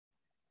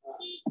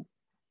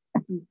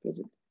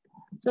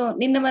So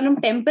నిన్న మనం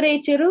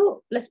temperature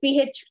plus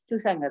pH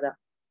చూసాం కదా.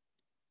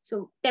 సో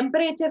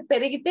టెంపరేచర్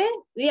పెరిగితే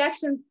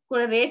రియాక్షన్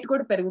కూడా రేట్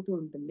కూడా పెరుగుతూ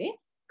ఉంటుంది.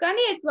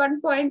 కానీ at one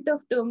point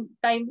of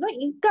time లో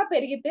ఇంకా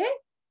పెరిగితే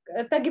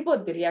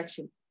తగ్గిపోద్ది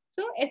reaction.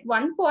 So at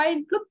one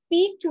point లో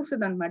పీక్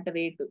చూస్తుంది అనమాట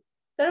రేటు.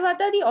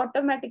 తర్వాత అది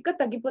ఆటోమేటిక్ గా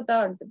తగ్గిపోతా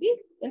ఉంటుంది.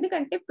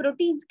 ఎందుకంటే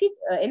ప్రోటీన్స్ కి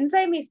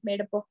enzyme is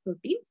made up of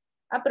proteins.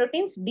 ఆ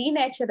ప్రోటీన్స్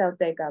డీనేచర్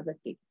అవుతాయి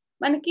కాబట్టి.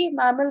 మనకి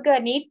మామూలుగా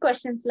నీట్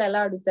క్వశ్చన్స్ లో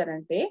ఎలా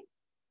అడుగుతారంటే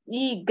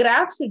ఈ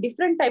graphs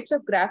different types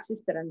of graphs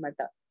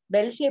ఇస్తారనమాట.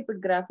 బెల్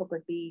షేప్డ్ గ్రాఫ్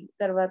ఒకటి,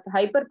 తర్వాత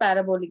hyper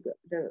parabolic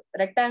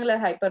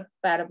rectangular hyper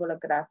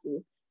parabolic graph,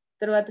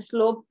 తర్వాత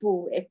స్లోప్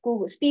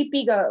ఎక్కువ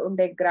స్టీపీగా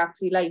ఉండే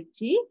గ్రాఫ్స్ ఇలా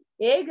ఇచ్చి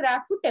ఏ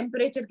గ్రాఫ్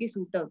టెంపరేచర్ కి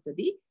సూట్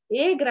అవుతుంది,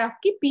 ఏ గ్రాఫ్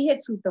కి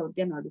pH సూట్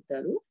అవుతుంది అని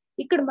అడుగుతారు.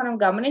 ఇక్కడ మనం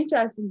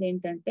గమనించాల్సింది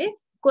ఏంటంటే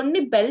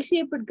కొన్ని బెల్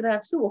షేప్డ్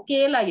గ్రాఫ్స్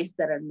ఒకేలా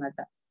ఇస్తారనమాట.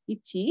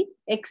 ఇచ్చి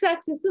ఎక్స్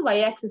యాక్సిస్ వై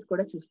యాక్సిస్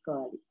కూడా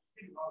చూసుకోవాలి.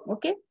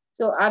 ఓకే,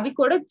 సో అవి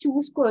కూడా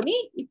చూసుకొని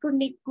ఇప్పుడు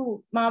నీకు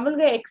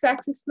మామూలుగా ఎక్స్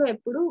యాక్సిస్ లో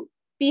ఎప్పుడు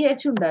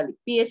pH ఉండాలి,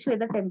 pH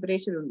లేదా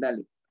టెంపరేచర్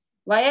ఉండాలి,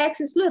 వై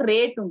యాక్సిస్ లో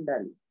రేట్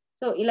ఉండాలి.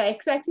 సో ఇలా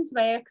ఎక్స్ యాక్సిస్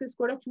వై యాక్సిస్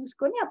కూడా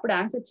చూసుకొని అప్పుడు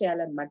ఆన్సర్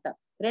చేయాలన్నమాట.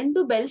 రెండు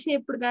బెల్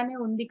షేప్డ్ గానే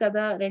ఉంది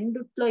కదా,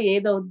 రెండిట్లో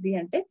ఏదవుద్ది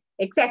అంటే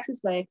ఎక్స్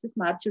యాక్సిస్ వై యాక్సిస్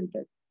మార్చి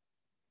ఉంటుంది.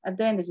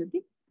 అర్థమైంది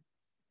జ్యోతి?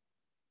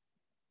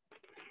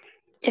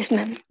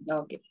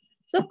 Okay,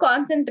 so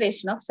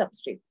concentration of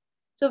substrate.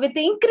 So with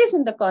increase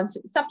in the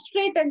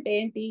substrate అంటే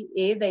ఏంటి,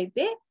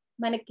 ఏదైతే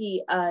మనకి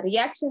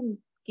రియాక్షన్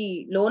కి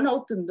లోన్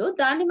అవుతుందో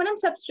దాన్ని మనం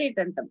సబ్స్ట్రేట్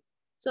అంటాం.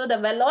 So the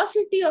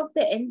velocity of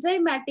the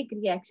enzymatic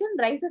reaction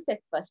rises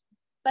at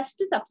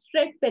first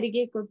substrate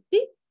పెరిగే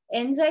కొద్దీ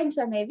ఎంజైమ్స్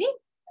అనేవి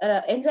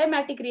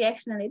ఎంజైమాటిక్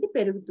రియాక్షన్ అనేది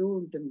పెరుగుతూ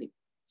ఉంటుంది.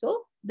 So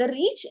the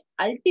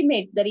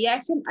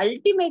reaction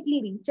ultimately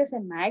reaches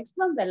a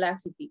maximum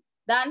velocity,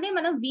 దాన్నే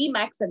మనం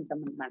Vmax అంటాం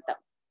అనమాట.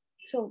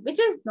 So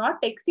which is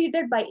not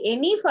exceeded by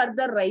any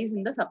further rise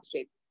in the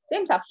substrate.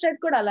 Same substrate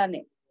కూడా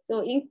అలానే. సో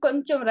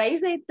ఇంకొంచెం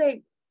రైజ్ అయితే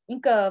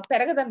ఇంకా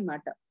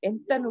పెరగదన్నమాట.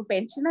 ఎంత నువ్వు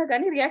పెంచినా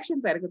కానీ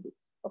రియాక్షన్ పెరగదు.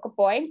 ఒక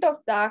పాయింట్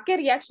ఆఫ్ దాకే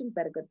రియాక్షన్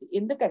పెరగదు.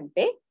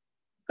 ఎందుకంటే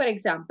ఫర్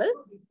ఎగ్జాంపుల్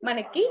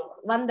మనకి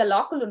 100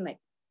 లాకులు ఉన్నాయి,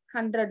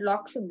 100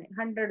 లాక్స్ ఉన్నాయి,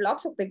 100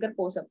 లాక్స్ ఒక దగ్గర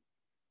పోసాం.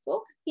 సో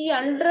ఈ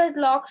 100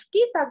 లాక్స్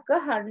కి తగ్గ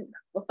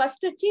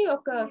ఫస్ట్ వచ్చి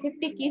ఒక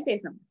 50 కీస్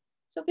వేసాం.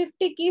 సో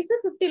 50 కీస్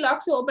 50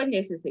 లాక్స్ ఓపెన్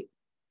చేసేసి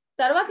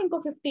తర్వాత ఇంకో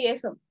 50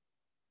 వేసాం.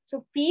 సో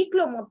పీక్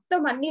లో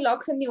మొత్తం అన్ని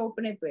లాక్స్ అన్ని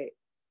ఓపెన్ అయిపోయాయి.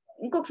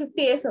 ఇంకొక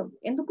 50 వేసాం.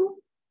 ఎందుకు?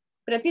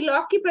 ప్రతి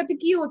లాక్ కి ప్రతి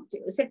కీ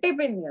సెట్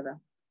అయిపోయింది కదా.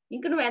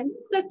 ఇంకా నువ్వు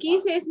ఎంత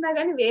కీస్ వేసినా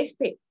కానీ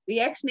వేస్టే,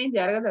 రియాక్షన్ ఏం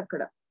జరగదు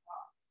అక్కడ.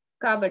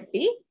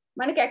 కాబట్టి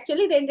మనకి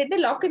యాక్చువల్లీ ఇది ఏంటంటే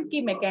లాక్ అండ్ కీ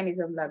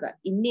మెకానిజం లాగా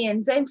ఇన్ని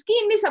ఎంజైమ్స్ కి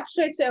ఇన్ని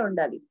సబ్స్ట్రేట్స్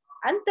ఉండాలి.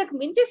 అంతకు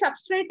మించి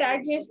సబ్స్ట్రేట్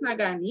యాడ్ చేసినా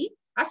గానీ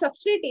ఆ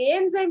సబ్స్ట్రేట్ ఏ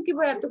ఎంజైమ్ కి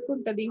పోయి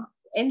అతుక్కుంటది,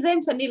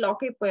 ఎంజైమ్స్ అన్ని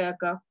లాక్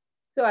అయిపోయాక.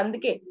 సో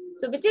అందుకే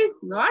so which is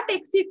not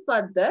exceed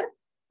further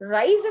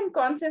rise and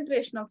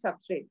concentration of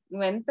substrate.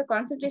 నువ్వు ఎంత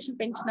కాన్సన్ట్రేషన్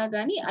పెంచినా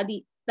గానీ అది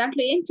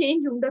దాంట్లో ఏం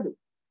చేంజ్ ఉండదు.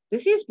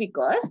 This is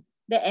because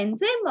the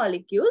enzyme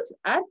molecules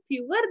are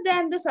fewer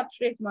than the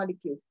substrate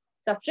molecules.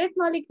 Substrate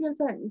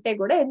molecules అంటే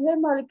కూడా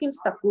ఎంజైమ్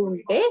మాలిక్యూల్స్ తక్కువ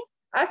ఉంటే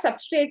ఆ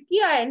సబ్స్ట్రేట్ కి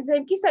ఆ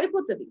ఎంజైమ్ కి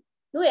సరిపోతుంది.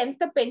 నువ్వు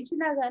ఎంత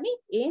పెంచినా గానీ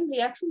ఏం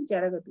రియాక్షన్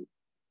జరగదు.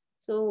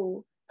 So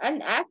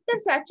and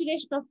after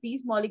saturation of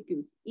these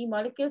molecules, ఈ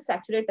మాలిక్యూల్స్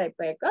సాచురేట్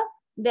అయిపోయాక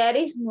there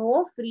is no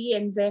free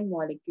enzyme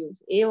molecules.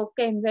 ఏ ఒక్క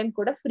ఎంజైమ్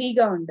కూడా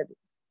ఫ్రీగా ఉండదు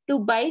to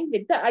bind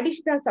with the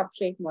additional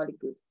substrate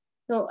molecules.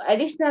 So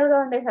additional గా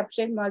ఉండే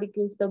సబ్స్ట్రేట్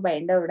మాలిక్యూల్స్ తో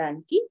బైండ్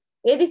అవ్వడానికి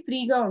ఏది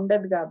ఫ్రీగా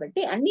ఉండదు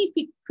కాబట్టి అన్ని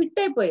ఫిట్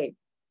అయిపోయాయి.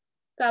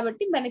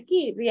 కాబట్టి మనకి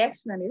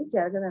రియాక్షన్ అనేది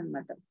జరగదు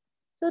అనమాట.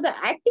 So the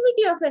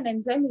activity of an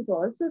enzyme is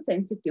also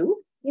sensitive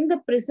in the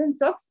presence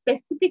of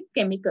specific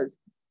chemicals.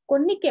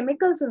 కొన్ని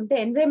కెమికల్స్ ఉంటే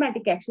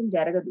ఎంజైమాటిక్ యాక్షన్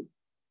జరగదు.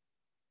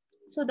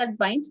 So that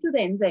binds to the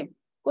enzyme.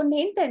 కొన్ని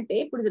ఏంటంటే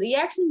ఇప్పుడు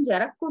రియాక్షన్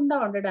జరగకుండా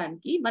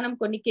ఉండడానికి మనం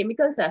కొన్ని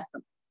కెమికల్స్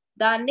వేస్తాం,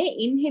 దాన్నే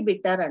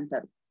ఇన్హిబిటర్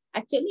అంటారు.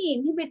 యాక్చువల్లీ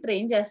ఇన్హిబిటర్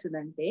ఏం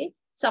చేస్తుందంటే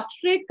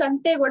సబ్స్ట్రేట్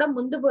కంటే కూడా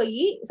ముందు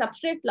పోయి,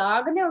 సబ్స్ట్రేట్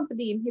లాగానే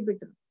ఉంటుంది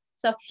ఇన్హిబిటర్,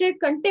 సబ్స్ట్రేట్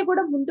కంటే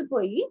కూడా ముందు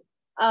పోయి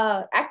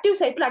యాక్టివ్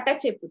సైట్ లో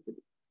అటాచ్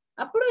అయిపోతుంది.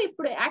 అప్పుడు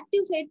ఇప్పుడు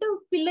యాక్టివ్ సైట్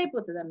ఫిల్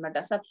అయిపోతుంది అనమాట.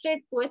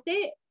 సబ్స్ట్రేట్ పోతే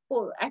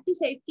యాక్టివ్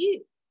సైట్ కి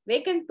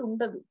వేకెంట్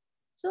ఉండదు.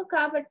 సో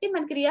కాబట్టి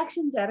మనకి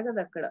రియాక్షన్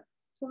జరగదు అక్కడ.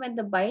 So when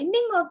the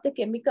binding of the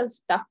chemical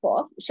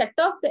shut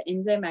off the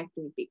enzyme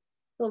activity.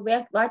 So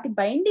వాటి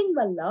బైండింగ్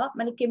వల్ల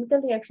మనకి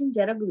కెమికల్ రియాక్షన్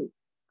జరగదు.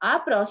 ఆ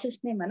ప్రాసెస్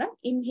ని మనం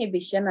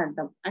ఇన్హిబిషన్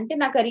అంటాం. అంటే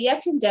నాకు ఆ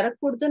రియాక్షన్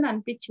జరగకూడదు అని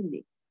అనిపించింది,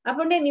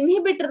 అప్పుడు నేను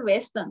ఇన్హిబిటర్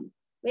వేస్తాను.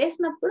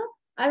 వేసినప్పుడు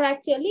అది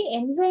యాక్చువల్లీ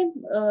ఎంజైమ్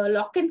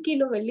లాక్ అండ్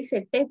కీలో వెళ్ళి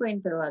సెట్ అయిపోయిన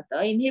తర్వాత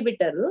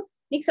ఇన్హిబిటర్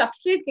నీకు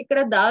సబ్స్ట్రేట్ ఎక్కడ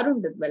దారి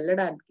ఉండదు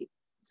వెళ్ళడానికి.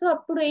 సో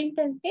అప్పుడు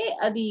ఏంటంటే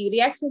అది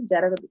రియాక్షన్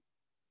జరగదు.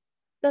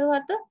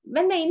 తర్వాత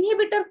when the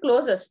inhibitor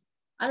closes,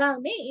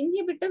 అలాగే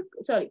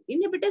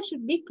inhibitor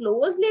should be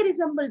closely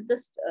resemble the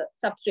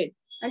substrate.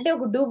 అంటే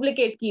ఒక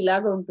డూప్లికేట్ కీ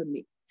లాగా ఉంటుంది,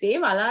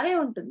 సేమ్ అలానే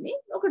ఉంటుంది,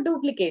 ఒక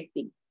డూప్లికేట్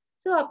కీ.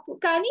 సో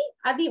కానీ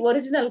అది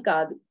ఒరిజినల్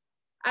కాదు.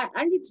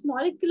 And its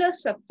molecular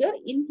structure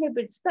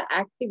inhibits the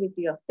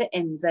activity of the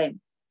enzyme.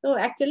 So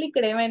actually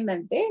ఇక్కడ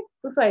ఏమైందంటే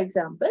ఇప్పుడు ఫర్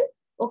ఎగ్జాంపుల్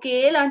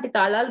ఒకేలాంటి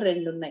తాళాలు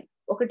రెండు ఉన్నాయి,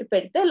 ఒకటి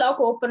పెడితే లాక్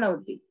ఓపెన్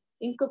అవుద్ది,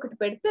 ఇంకొకటి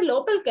పెడితే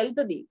లోపలికి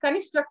వెళ్తుంది కానీ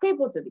స్ట్రక్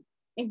అయిపోతుంది,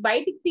 ఇంక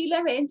బయటికి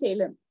తీయలేం, ఏం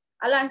చేయలేం.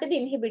 అలాంటిది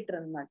ఇన్హిబిటర్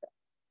అన్నమాట.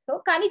 సో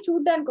కానీ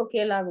చూడడానికి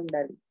ఒకేలాగా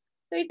ఉండాలి.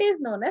 So it is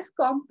known as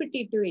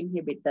competitive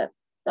inhibitor.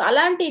 So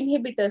అలాంటి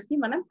ఇన్హిబిటర్స్ ని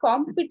మనం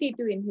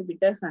కాంపిటేటివ్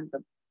ఇన్హిబిటర్స్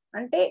అంటాం.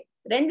 అంటే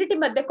రెండిటి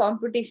మధ్య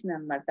కాంపిటీషన్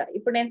అన్నమాట.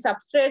 ఇప్పుడు నేను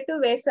సబ్స్ట్రేట్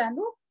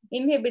వేసాను,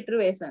 ఇన్హిబిటర్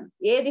వేసాను,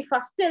 ఏది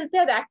ఫస్ట్ వెళ్తే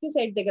అది యాక్టివ్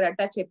సైట్ దగ్గర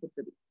అటాచ్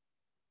అయిపోతుంది.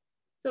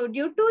 So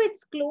due to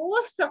it's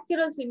close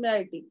structural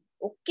similarity,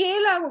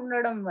 ఒకేలాగా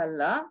ఉండడం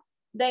వల్ల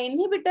the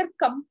inhibitor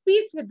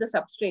competes with the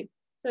substrate.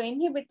 So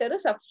inhibitor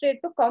substrate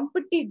తో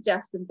కాంపిటీట్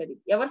చేస్తుంటది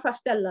ఎవరు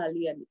ఫస్ట్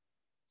వెళ్ళాలి అని.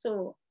 So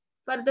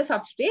for the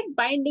substrate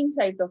binding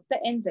site of the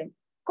enzyme,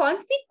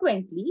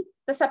 consequently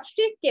the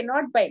substrate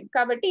cannot bind.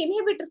 కాబట్టి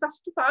inhibitor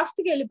fast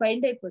గా వెళ్ళి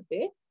బైండ్ అయిపోతే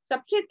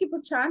సబ్స్ట్రేట్ కి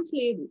ఇప్పుడు ఛాన్స్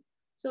లేదు.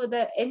 So the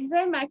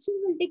enzyme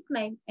action will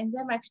decline,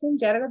 enzyme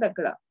action జరగదు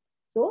అక్కడ.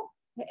 So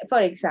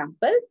for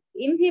example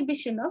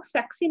inhibition of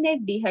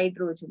succinate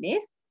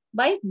dehydrogenase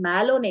by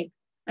మాలోనేట్.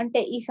 అంటే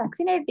ఈ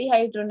సక్సినేట్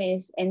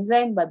డిహైడ్రోజనేస్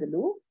ఎంజైమ్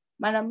బదులు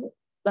మనం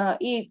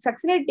ఈ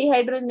సక్సినేట్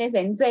డిహైడ్రోజనేస్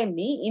ఎంజైమ్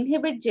ని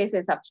ఇన్హిబిట్ చేసే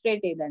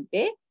సబ్స్ట్రేట్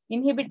ఏదంటే,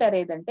 ఇన్హిబిటర్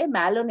ఏదంటే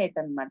మాలోనేట్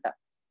అన్నమాట.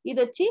 ఇది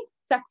వచ్చి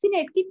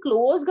సక్సినేట్ కి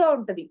క్లోజ్ గా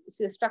ఉంటది,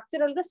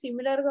 స్ట్రక్చరల్ గా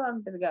సిమిలర్ గా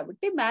ఉంటది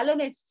కాబట్టి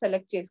మాలోనేట్స్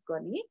సెలెక్ట్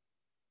చేసుకొని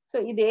సో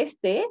ఇది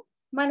వేస్తే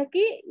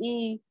మనకి ఈ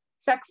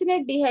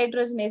సక్సినేట్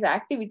డిహైడ్రోజనేస్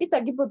యాక్టివిటీ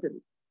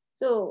తగ్గిపోతుంది.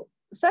 So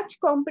such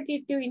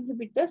competitive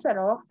inhibitors are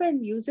often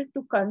used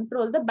to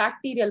control the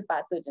bacterial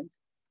pathogens.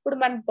 ఇప్పుడు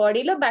మన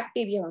బాడీలో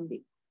బ్యాక్టీరియా ఉంది,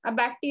 ఆ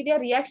బ్యాక్టీరియా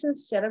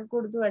రియాక్షన్స్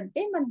జరగకూడదు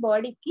అంటే మన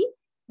బాడీకి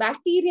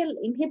బ్యాక్టీరియల్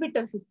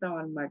ఇన్హిబిటర్స్ ఇస్తాం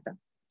అన్నమాట.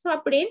 సో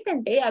అప్పుడు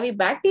ఏంటంటే అవి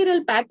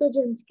బ్యాక్టీరియల్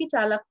ప్యాథోజన్స్ కి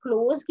చాలా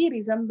క్లోజ్ కి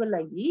రిజంబుల్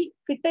అయ్యి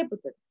ఫిట్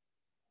అయిపోతుంది.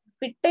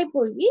 ఫిట్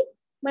అయిపోయి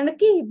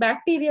మనకి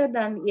బ్యాక్టీరియా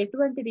దాన్ని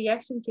ఎటువంటి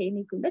రియాక్షన్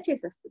చేయనీయకుండా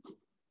చేసేస్తుంది.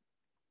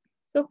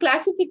 So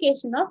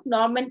classification of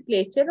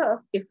nomenclature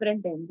of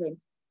different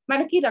enzymes.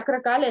 మనకి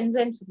రకరకాల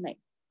ఎంజైమ్స్ ఉన్నాయి,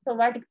 సో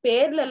వాటికి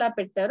పేర్లు ఎలా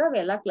పెట్టారో అవి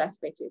ఎలా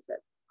క్లాసిఫై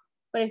చేశారు.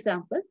 For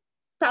example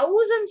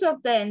thousands of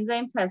the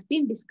enzymes has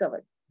been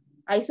discovered,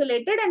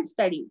 isolated and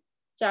study.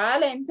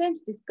 చాలా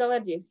ఎంజైమ్స్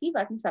డిస్కవర్ చేసి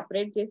వాటిని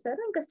సపరేట్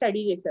చేశారు, ఇంకా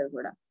స్టడీ చేశారు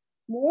కూడా.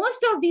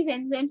 Most of these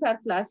enzymes are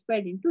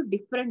classified into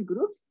different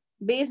groups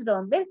based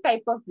on their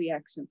type of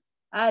reaction.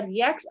 ఆ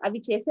reaction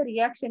అవి చేసే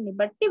రియాక్షన్ ని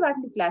బట్టి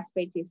వాటిని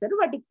క్లాసిఫై చేశారు,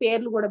 వాటికి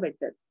పేర్లు కూడా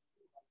పెట్టారు.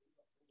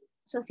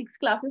 సో 6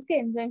 క్లాసెస్ కి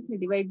ఎంజైమ్స్ ని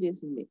డివైడ్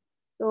చేసింది.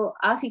 సో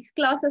ఆ 6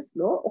 క్లాసెస్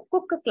లో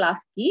ఒక్కొక్క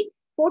క్లాస్ కి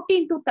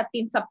 14 to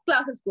 13 సబ్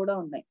క్లాసెస్ కూడా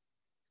ఉన్నాయి.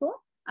 సో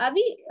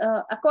అవి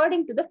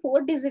according to the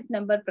 4 digit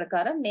number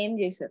ప్రకారం నేమ్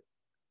చేశారు.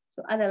 సో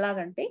అది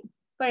ఎలాగంటే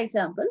ఫర్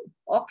ఎగ్జాంపుల్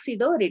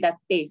ఆక్సిడో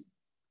రిడక్టేస్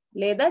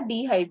లేదా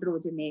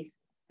డిహైడ్రోజనేస్.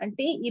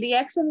 అంటే ఈ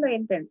రియాక్షన్ లో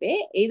ఏంటంటే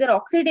ఎయిదర్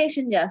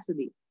ఆక్సిడేషన్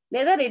చేస్తుంది,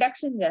 లేదా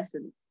రిడక్షన్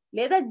చేస్తుంది,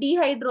 లేదా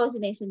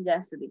డిహైడ్రోజనేషన్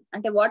చేస్తుంది,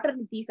 అంటే వాటర్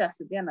ని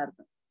తీసేస్తుంది అని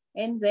అర్థం.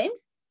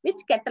 Enzymes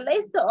which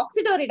catalyze the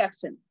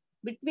oxidoreduction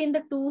between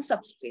the two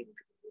substrates.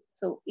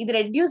 So ఇది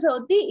రెడ్యూస్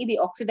అవుద్ది, ఇది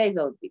ఆక్సిడైజ్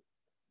అవుద్ది.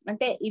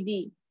 అంటే ఇది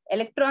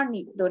ఎలక్ట్రాన్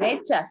ని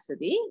డొనేట్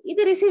చేస్తుంది,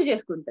 ఇది రిసీవ్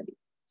చేసుకుంటది.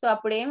 సో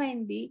అప్పుడు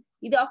ఏమైంది,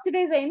 ఇది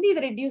ఆక్సిడైజ్ అయింది,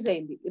 ఇది రెడ్యూస్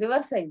అయింది,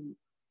 రివర్స్ అయింది.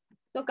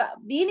 సో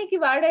దీనికి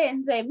వాడే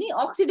ఎంజైమ్ ని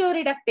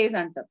ఆక్సిడోరిడక్టేజ్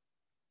అంటాం.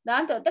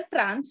 దాని తర్వాత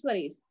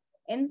transferase,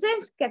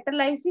 enzymes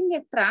కెటలైజింగ్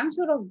A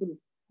transfer of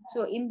group.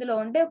 So ఇందులో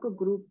ఉండే ఒక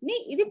గ్రూప్ ని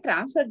ఇది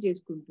ట్రాన్స్ఫర్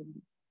చేసుకుంటుంది.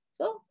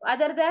 సో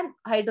అదర్ దాన్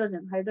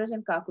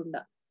హైడ్రోజన్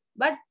కాకుండా,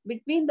 but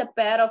between the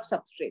pair of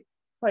substrate.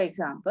 For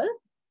example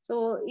so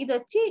ఇది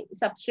వచ్చి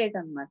సబ్స్ట్రేట్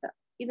అన్నమాట,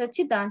 ఇది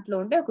వచ్చి దాంట్లో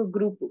ఉండే ఒక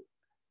గ్రూప్,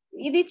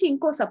 ఇది వచ్చి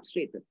ఇంకో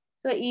సబ్స్ట్రేట్.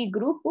 సో ఈ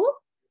గ్రూప్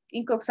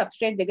ఇంకొక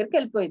సబ్స్ట్రేట్ దగ్గరికి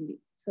వెళ్ళిపోయింది.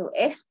 సో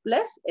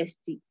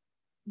S+ST,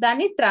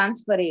 దాన్ని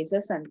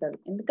ట్రాన్స్ఫరేజెస్ అంటారు,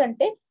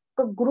 ఎందుకంటే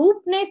ఒక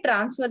గ్రూప్ నే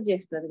ట్రాన్స్ఫర్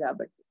చేస్తుంది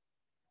కాబట్టి.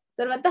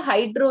 తర్వాత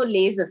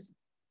హైడ్రోలేజెస్.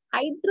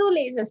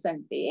 హైడ్రోలేజెస్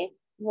అంటే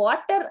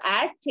వాటర్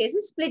యాడ్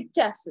చేసి స్ప్లిట్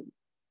చేస్తుంది.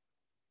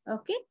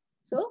 Okay,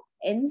 so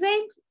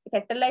enzymes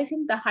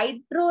catalyzing the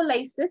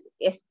hydrolysis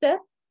ester,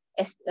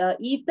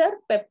 ether,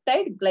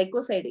 peptide,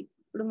 glycoside.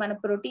 ఇప్పుడు మన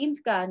ప్రోటీన్స్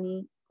కానీ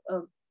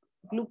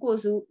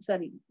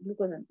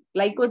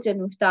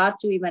గ్లైకోజన్,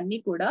 స్టార్చ్, ఇవన్నీ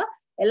కూడా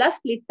ఎలా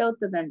స్ప్లిట్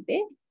అవుతుందంటే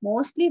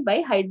మోస్ట్లీ బై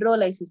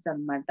హైడ్రోలైసిస్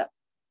అన్నమాట.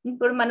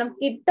 ఇప్పుడు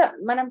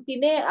మనం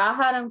తినే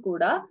ఆహారం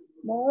కూడా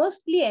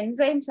మోస్ట్లీ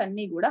ఎంజైమ్స్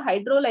అన్ని కూడా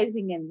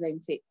హైడ్రోలైజింగ్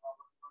ఎంజైమ్సే.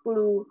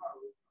 ఇప్పుడు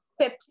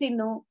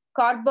పెప్సిన్,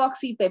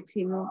 కార్బాక్సీ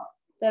పెప్సిన్,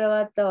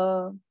 తర్వాత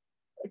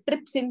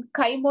ట్రిప్సిన్,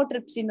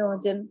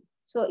 కైమోట్రిప్సినోజన్.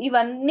 సో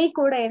ఇవన్నీ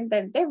కూడా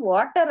ఏంటంటే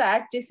వాటర్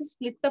యాడ్ చేసి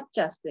స్ప్లిట్ అప్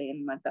చేస్తాయి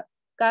అన్నమాట.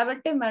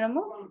 కాబట్టి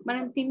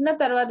మనం తిన్న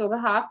తర్వాత ఒక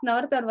హాఫ్ అన్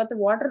అవర్ తర్వాత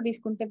వాటర్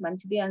తీసుకుంటే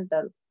మంచిది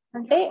అంటారు.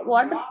 అంటే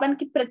వాటర్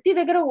మనకి ప్రతి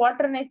దగ్గర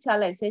వాటర్ అనేది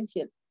చాలా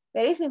ఎసెన్షియల్.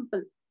 వెరీ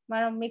సింపుల్,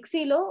 మనం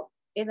మిక్సీలో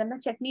ఏదన్నా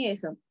చట్నీ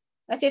వేసాం,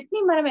 ఆ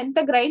చట్నీ మనం ఎంత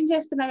గ్రైండ్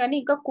చేస్తున్నా కానీ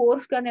ఇంకా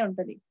కోర్స్ గానే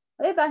ఉంటది.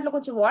 అదే దాంట్లో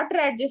కొంచెం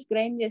వాటర్ యాడ్ చేసి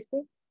గ్రైండ్ చేస్తే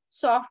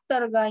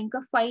సాఫ్టర్ గా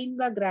ఇంకా ఫైన్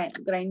గా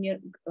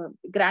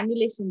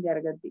గ్రాన్యులేషన్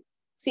జరగద్ది.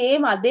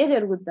 సేమ్ అదే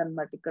జరుగుద్ది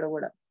అనమాట ఇక్కడ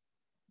కూడా.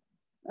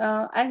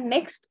 అండ్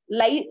నెక్స్ట్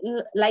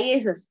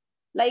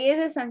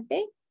లైయేజెస్ అంటే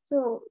సో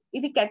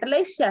ఇది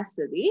కెటలైజ్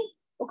చేస్తుంది,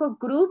 ఒక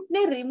గ్రూప్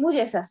ని రిమూవ్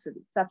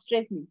చేసేస్తుంది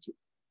సబ్స్ట్రేట్ నుంచి,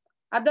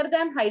 అదర్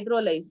దాన్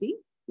హైడ్రోలైజింగ్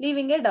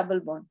లీవింగ్ ఏ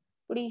డబుల్ బాండ్.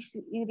 ఇప్పుడు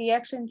ఈ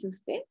రియాక్షన్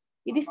చూస్తే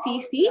ఇది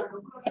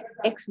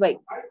CCXY.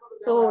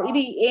 సో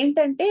ఇది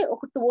ఏంటంటే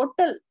ఒక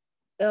టోటల్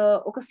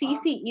ఒక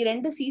CC, ఈ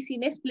రెండు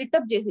CCనే స్ప్లిట్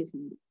అప్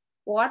చేసేసింది,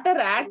 వాటర్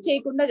యాడ్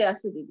చేయకుండా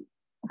చేస్తుంది. ఇది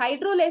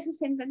హైడ్రోలైసిస్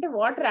ఏంటంటే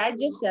వాటర్ యాడ్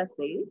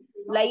చేస్తాయి.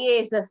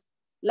 లైయేసస్,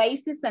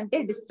 లైసిస్ అంటే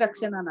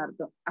డిస్ట్రక్షన్ అని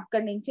అర్థం,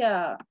 అక్కడి నుంచి ఆ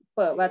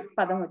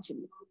పదం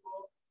వచ్చింది.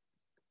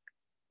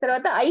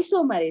 తర్వాత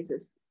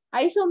ఐసోమరేసిస్.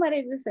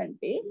 ఐసోమరేసిస్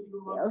అంటే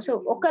సో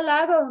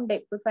ఒకలాగా ఉండే,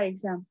 for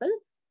example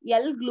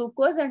L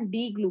glucose and D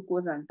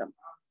glucose అంటాం.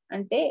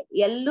 అంటే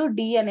L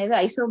D అనేది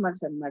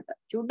ఐసోమర్స్ అన్నమాట,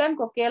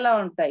 చూడడానికి ఒకేలా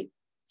ఉంటాయి,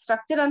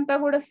 స్ట్రక్చర్ అంతా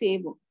కూడా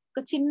సేమ్,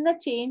 ఒక చిన్న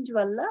చేంజ్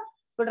వల్ల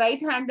ఇప్పుడు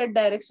right handed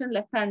direction,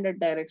 left handed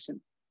direction,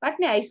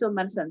 వాటిని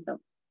ఐసోమర్స్ అంటాం.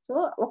 సో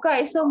ఒక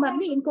ఐసోమర్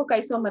ని ఇంకొక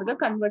ఐసోమర్ గా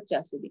కన్వర్ట్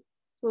చేస్తుంది.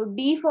 సో D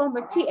ఫార్మ్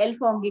వచ్చి L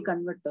ఫార్మ్ కి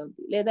కన్వర్ట్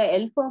అవుతుంది, లేదా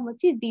L ఫార్మ్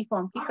వచ్చి D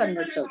ఫార్మ్ కి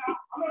కన్వర్ట్ అవుతుంది.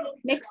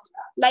 Next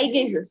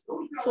ligases.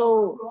 So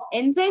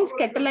enzymes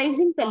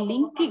కెటలైజింగ్ the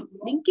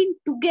linking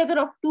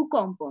together of two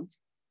compounds.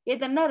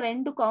 ఏదన్నా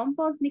రెండు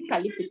కాంపౌండ్స్ ని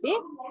కలిపితే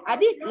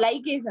అది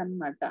లైగేజ్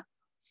అన్నమాట,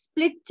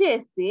 స్ప్లిట్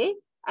చేస్తే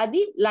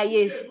అది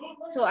లైయేజ్.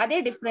 సో అదే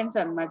డిఫరెన్స్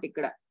అన్నమాట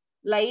ఇక్కడ,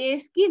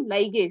 లైయేజ్ కి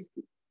లైగేజ్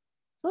కి.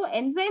 So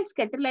enzymes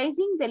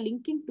కెటలైజింగ్ the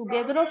linking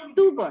together of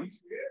two bonds.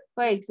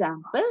 For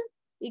example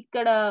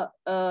ఇక్కడ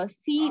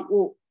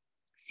CO,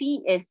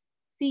 CS,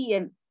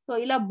 CN. సో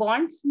ఇలా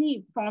బాండ్స్ ని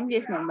ఫామ్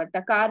చేసిన అనమాట,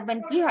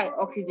 కార్బన్ కి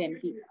ఆక్సిజన్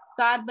కి,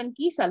 కార్బన్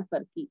కి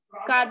సల్ఫర్ కి,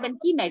 కార్బన్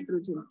కి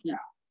నైట్రోజన్ కి,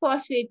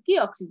 ఫాస్ఫేట్ కి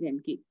ఆక్సిజన్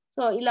కి.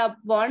 సో ఇలా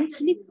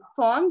బాండ్స్ ని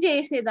ఫామ్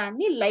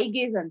చేసేదాన్ని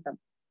లైగేజ్ అంటాం,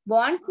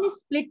 బాండ్స్ ని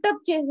స్ప్లిట్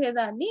అప్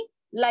చేసేదాన్ని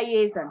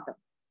లైయేజ్ అంటాం.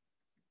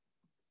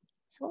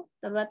 సో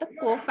తర్వాత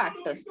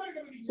కోఫాక్టర్స్.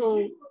 సో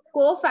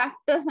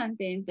కోఫాక్టర్స్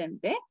అంటే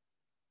ఏంటంటే,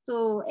 so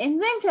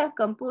enzymes are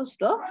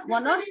composed of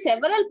one or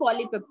several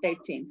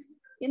polypeptide chains.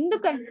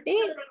 ఎందుకంటే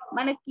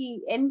మనకి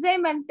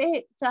ఎంజైమ్ అంటే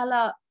చాలా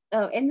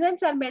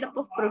enzymes are made up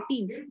of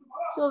proteins.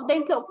 So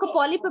దీంట్లో ఒక్క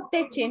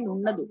పాలీపెప్టైడ్ చైన్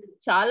ఉండదు,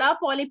 చాలా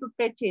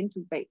పాలీపెప్టైడ్ చైన్స్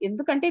ఉంటాయి,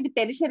 ఎందుకంటే ఇది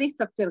టెరిషరీ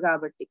స్ట్రక్చర్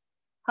కాబట్టి.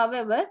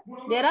 However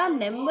there are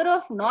number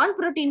of non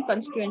protein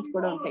constituents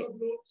కూడా ఉంటాయి.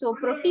 సో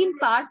ప్రోటీన్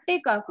పార్టే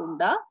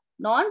కాకుండా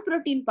నాన్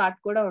ప్రోటీన్ పార్ట్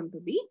కూడా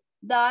ఉంటుంది,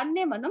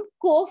 దాన్నే మనం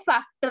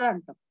కోఫాక్టర్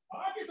అంటాం.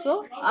 So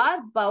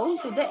are bound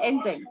to the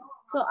enzyme.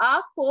 So ఆ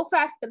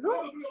cofactor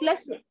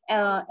plus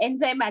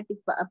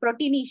enzymatic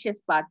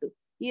proteinaceous part,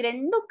 ఈ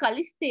రెండు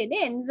కలిస్తేనే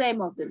ఎంజైమ్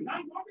అవుతుంది.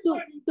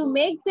 To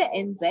make the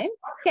enzyme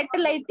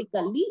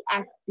catalytically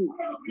active.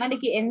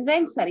 మనకి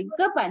ఎంజైమ్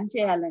సరిగ్గా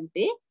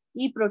పనిచేయాలంటే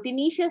ఈ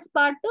proteinaceous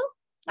part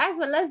as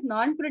well as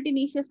non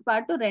proteinaceous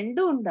part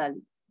రెండు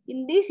ఉండాలి.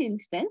 In this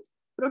instance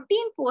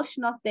protein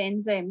portion of the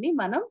enzyme ని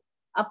మనం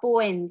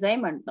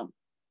అపోఎంజైమ్ అంటాం.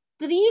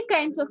 3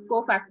 kinds of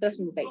cofactors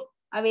ఉంటాయి.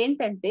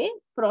 అవేంటంటే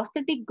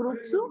prosthetic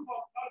groups,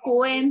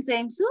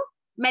 కోఎన్జైమ్స్,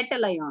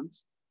 metal ions.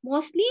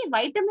 Mostly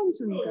vitamins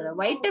ఉంది కదా,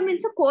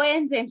 వైటమిన్స్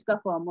కోఎన్జైమ్స్ గా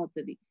ఫామ్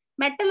అవుతుంది.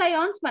 మెటల్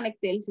అయాన్స్ మనకు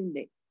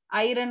తెలిసిందే,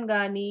 ఐరన్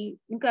గానీ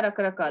ఇంకా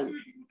రకరకాలు.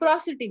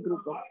 ప్రాస్థెటిక్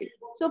గ్రూప్ ఒకటి.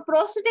 సో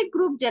ప్రాస్థెటిక్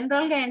గ్రూప్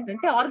జనరల్ గా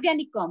ఏంటంటే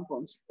ఆర్గానిక్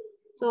కాంపౌండ్స్.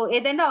 సో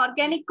ఏదైనా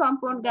ఆర్గానిక్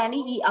కాంపౌండ్ గానీ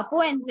ఈ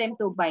అపోఎంజైమ్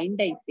తో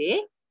బైండ్ అయితే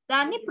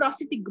దాన్ని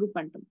ప్రాస్థెటిక్ గ్రూప్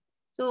అంటాం.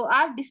 So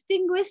are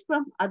distinguished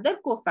from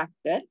other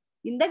cofactor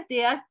in that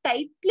they are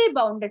tightly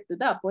bounded to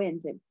the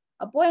apoenzyme.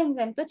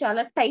 Apoenzyme తో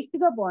చాలా టైట్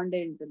గా బాండ్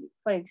అయి ఉంటుంది.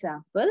 For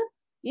example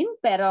in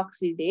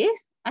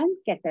peroxidase and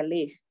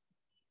catalase.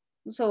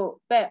 So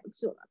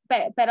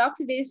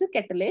peroxidase,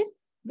 catalase,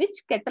 which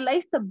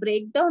catalyze the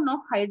breakdown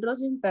of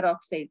hydrogen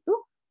peroxide to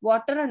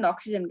water and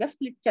oxygen గా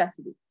split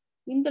చేస్తుంది.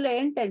 ఇందులో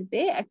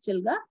ఏంటంటే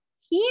actual గా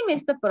him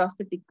is the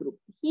prosthetic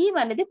group. Him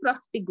అనేది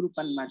ప్రాస్థెటిక్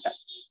గ్రూప్ అన్నమాట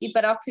ఈ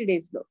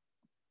పెరాక్సిడేస్ లో.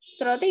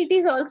 తర్వాత it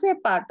is also a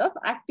part of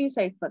active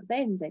site for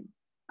the enzyme.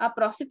 ఆ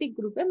ప్రాస్థెటిక్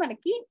గ్రూపే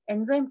మనకి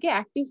ఎంజైమ్ కి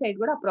యాక్టివ్ సైట్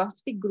కూడా ఆ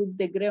ప్రాస్థెటిక్ గ్రూప్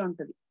దగ్గరే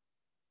ఉంటది.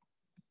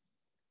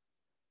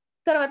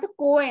 తర్వాత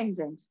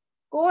కోఎన్జైమ్స్.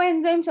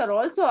 కోఎన్జైమ్స్ ఆర్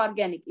ఆల్సో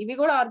ఆర్గానిక్, ఇవి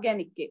కూడా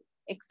ఆర్గానిక్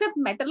ఎక్సెప్ట్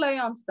మెటల్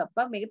అయాన్స్ తప్ప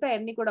మిగతా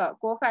అన్ని కూడా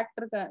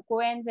కోఫాక్టర్,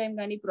 కోఎన్జైమ్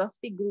కానీ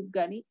ప్రాస్థెటిక్ గ్రూప్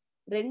కానీ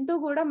రెండు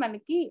కూడా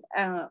మనకి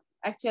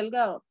యాక్చువల్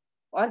గా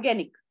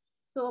organic.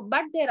 So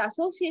but there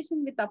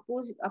association with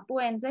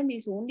అపోఎంజైమ్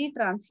is only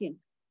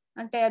transient,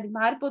 అంటే అది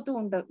మారిపోతూ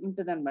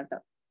ఉంటుంది అనమాట.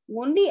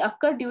 Only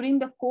అక్కర్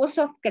during the course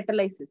of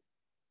catalysis.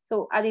 So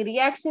అది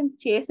రియాక్షన్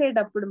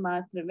చేసేటప్పుడు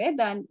మాత్రమే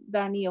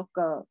దాని యొక్క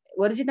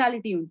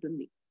ఒరిజినాలిటీ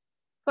ఉంటుంది.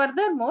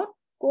 Further more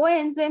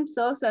coenzyme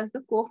serves as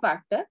the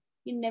cofactor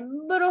in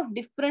number of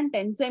different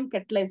enzyme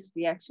catalyzed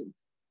reactions.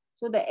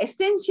 So the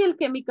essential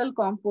chemical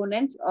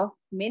components of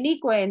many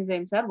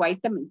coenzymes are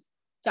vitamins.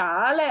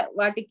 చాలా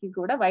వాటికి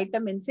కూడా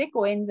వైటమిన్సే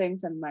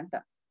కోఎన్జైమ్స్ అన్నమాట.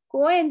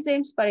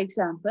 కోఎన్జైమ్స్ for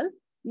example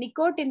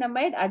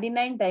nicotinamide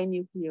adenine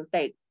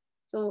dinucleotide,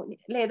 so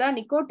లేదా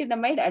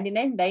nicotinamide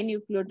adenine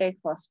dinucleotide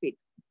phosphate.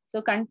 So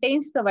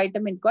contains the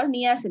vitamin call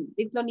niacin.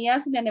 దీంట్లో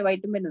niacin అనే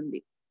vitamin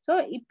ఉంది. So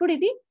ఇప్పుడు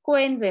ఇది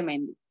కోఎన్జైమ్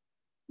అయింది.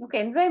 ఒక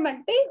ఎంజైమ్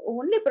అంటే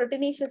ఓన్లీ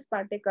ప్రోటీనీషియస్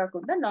పార్టే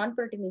కాకుండా నాన్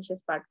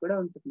ప్రోటీనీషియస్ పార్ట్ కూడా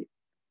ఉంటుంది.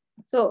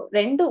 సో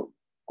రెండు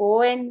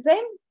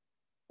కోఎన్జైమ్,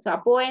 సో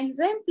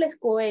అపోఎన్జైమ్ ప్లస్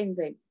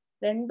కోఎన్జైమ్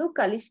రెండు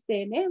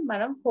కలిస్తేనే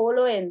మనం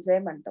హోలో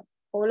ఎంజైమ్ అంటాం,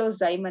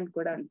 హోలోజైమ్ అని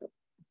కూడా అంటాం.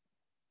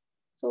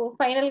 సో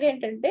ఫైనల్ గా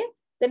ఏంటంటే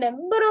the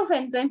number of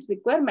enzymes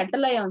require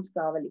metal ions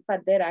కావాలి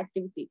for their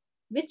activity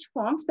which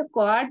forms the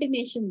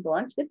coordination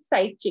bonds with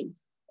side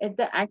chains at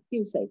the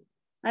active site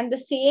and the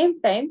same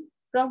time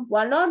from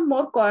one or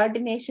more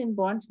coordination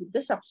bonds with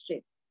the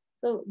substrate.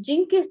 So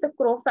zinc is the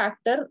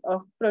cofactor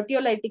of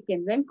proteolytic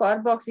enzyme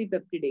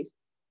కార్బాక్సిపెప్టిడేస్.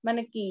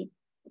 మనకి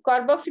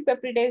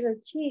కార్బాక్సిపెప్టిడేస్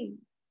వచ్చి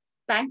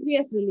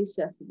pancreas release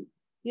చేస్తుంది.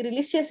 ఈ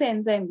release చేసే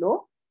enzyme లో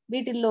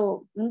వీటిల్లో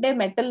ఉండే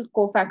metal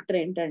cofactor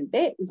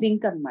ఏంటంటే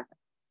zinc అన్నమాట.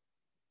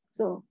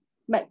 So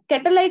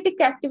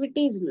catalytic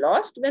activity is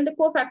last when the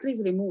cofactor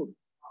is removed.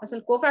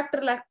 అసలు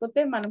కోఫాక్టర్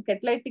లేకపోతే మనం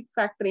కెటలైటిక్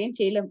ఫ్యాక్టర్ ఏం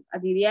చేయలేం,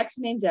 అది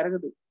రియాక్షన్ ఏం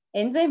జరగదు,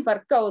 ఎంజైమ్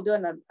వర్క్ అవ్వదు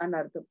అని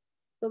అర్థం.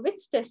 So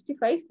which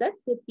టెస్టిఫైస్ that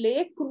they play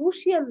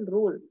crucial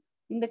role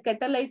in the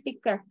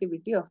catalytic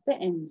activity of the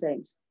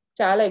enzymes.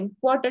 చాలా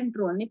ఇంపార్టెంట్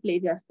రోల్ ని ప్లే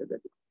చేస్తుంది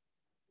అది.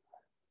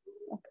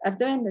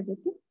 అర్థమైందా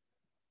జ్యోతి?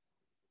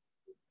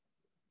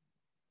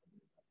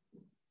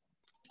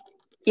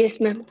 Yes,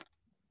 ma'am.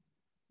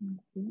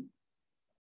 Okay.